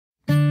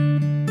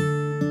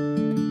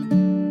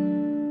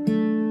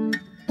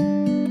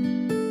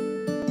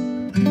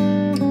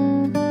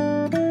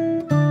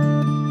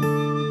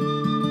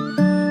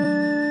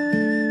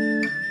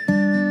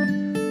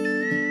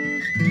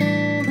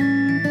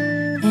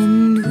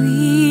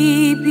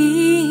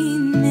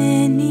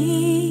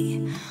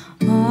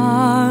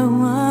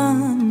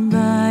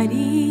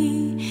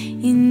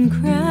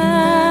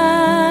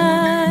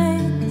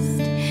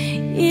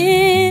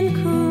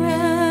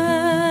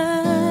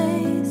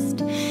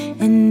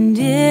and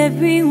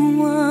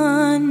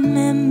everyone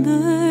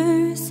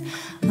members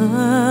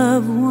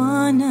of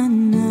one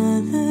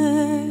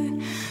another,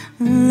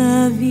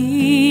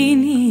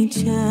 loving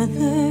each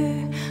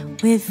other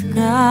with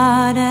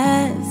God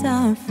as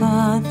our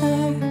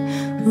Father,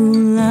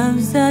 who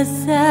loves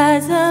us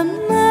as a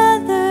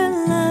mother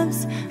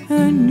loves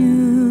her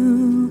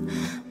newborn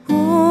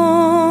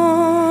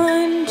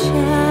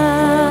child.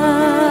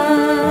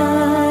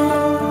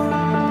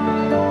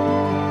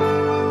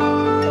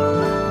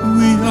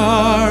 We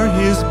are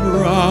His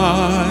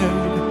bride,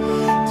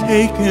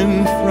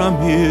 taken from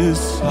His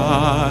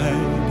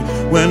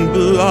side, when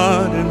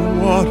blood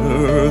and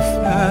water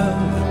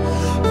fell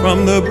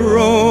from the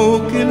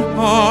broken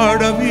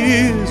heart of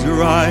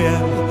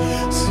Israel.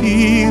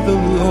 See the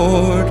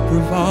Lord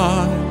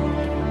provide,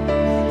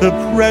 the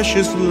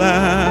precious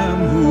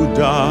Lamb who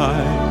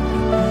died,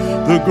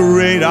 the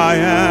great I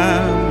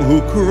am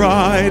who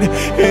cried,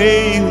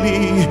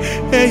 Eli,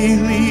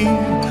 Eli,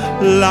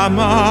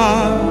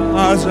 lama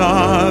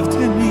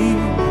azavtani.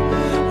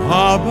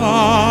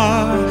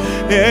 Abba,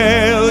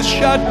 El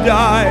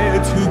Shaddai,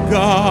 to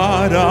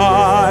God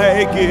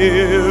I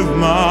give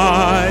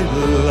my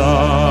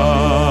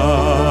life.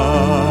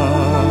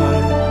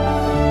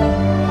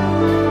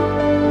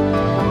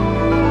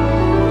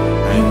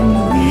 And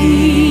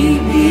we,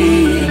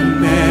 being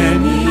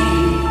many,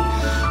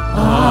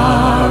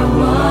 are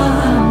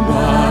one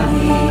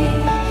body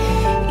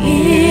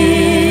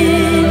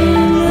in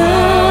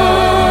the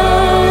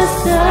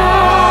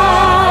Messiah,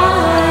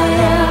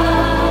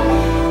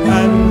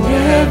 and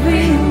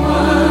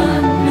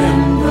everyone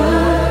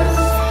members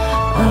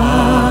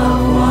of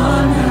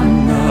one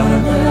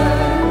another,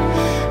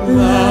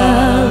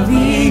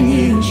 loving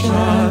each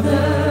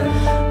other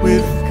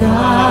with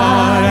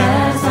God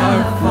as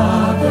our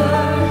Father,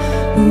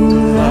 who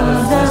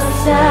loves us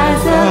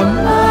as a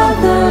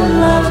mother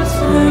loves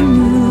her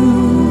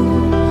newborn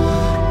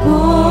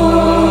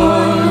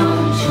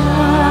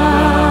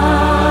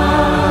child.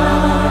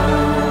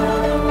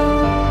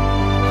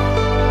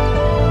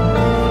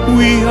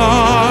 We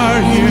are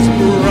His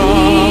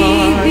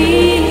bride,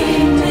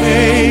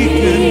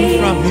 taken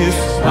from His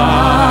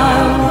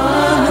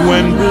side,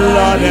 when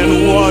blood and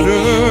water